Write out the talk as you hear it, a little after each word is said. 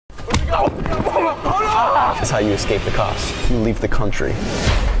That's how you escape the cops. You leave the country.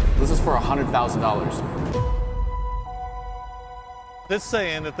 This is for $100,000. It's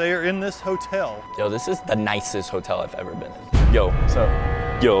saying that they are in this hotel. Yo, this is the nicest hotel I've ever been in. Yo, So,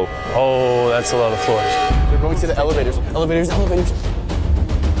 yo. oh, that's a lot of floors. They're going to the elevators. Elevators, elevators.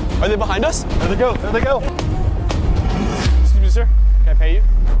 Are they behind us? There they go, there they go. Excuse me, sir. Can I pay you?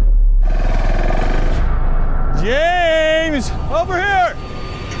 James, over here.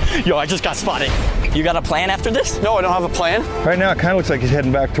 Yo, I just got spotted. You got a plan after this? No, I don't have a plan. Right now, it kind of looks like he's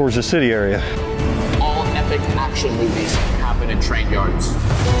heading back towards the city area. All epic action movies happen in train yards.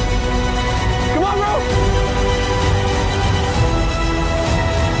 Come on, bro.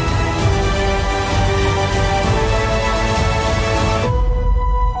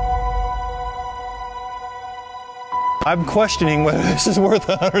 I'm questioning whether this is worth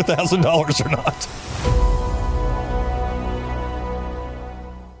 $100,000 or not.